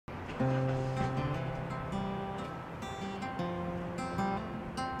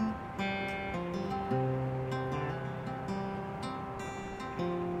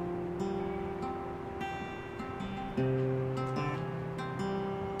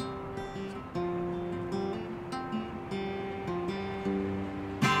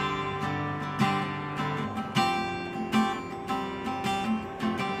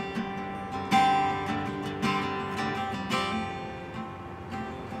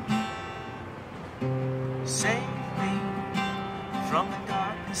Save me from the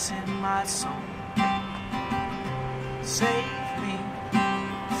darkness in my soul. Save me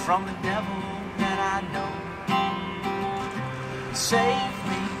from the devil that I know. Save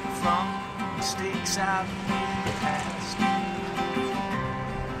me from mistakes I've made in the past.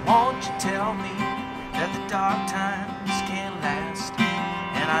 Won't you tell me that the dark times can't last?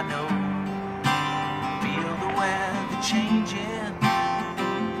 And I know, feel the weather changing.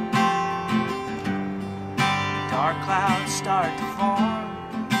 Dark clouds start to form,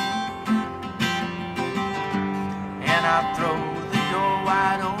 and I throw the door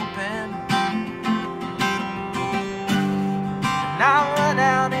wide open, and I run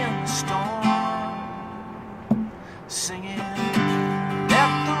out in the storm, singing,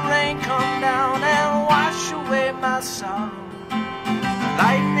 let the rain come down and wash away my sorrow.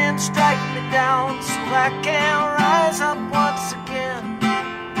 Lightning strike me down so I can rise up once again.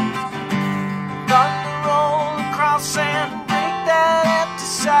 Thunder roll across and break that empty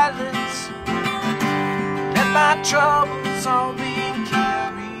silence. Let my troubles all be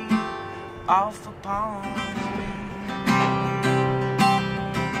carried off upon me.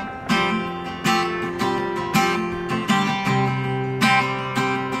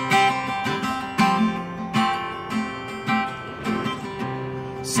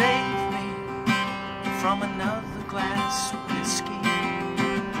 Save me from another glass of whiskey.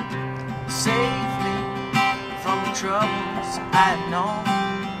 Save me from the troubles I've known.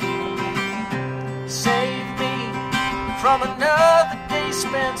 Save me from another day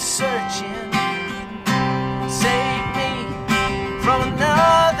spent searching. Save me from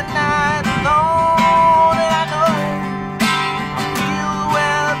another night alone. And I know I feel the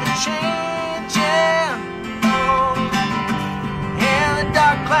weather changing, and the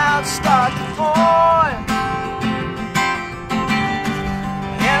dark clouds start to form,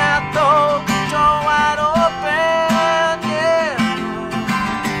 and I throw the door wide open, yeah,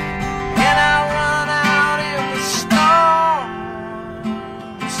 and I run out in the storm,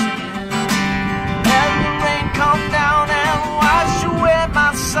 singing, let the rain come down and wash away my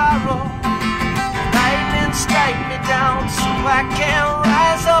sorrow. Lightning strike me down so I can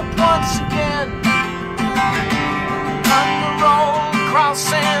rise up once again. Thunder roll across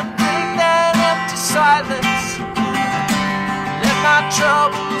and break that empty silence. Let my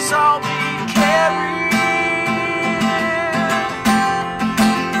troubles all be carried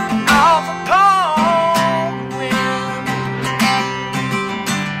off upon the wind.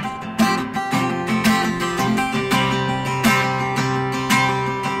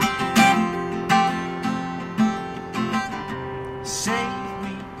 Save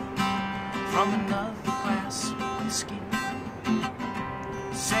me from another glass of whiskey.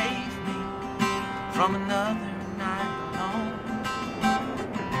 Save me from another night alone.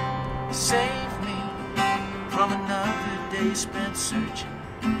 Save me from another day spent searching.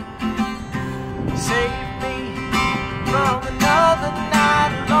 Save me from another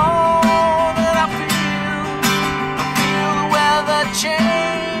night alone. And I feel the weather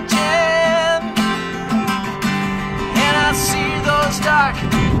changing, and I see those dark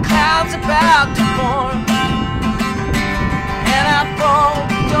clouds about to form, and I throw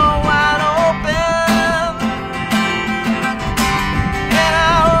the door wide open, and I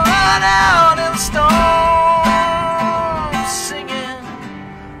run out in the storm, singing,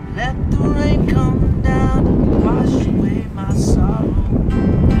 let the rain come down and wash away my sorrow.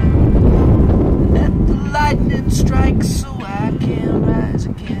 Let the lightning strike so I can rise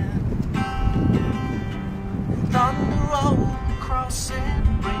again. Thunder roll across and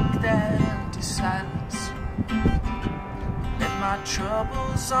break that empty silence. Let my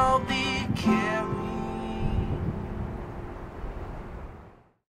troubles all be carried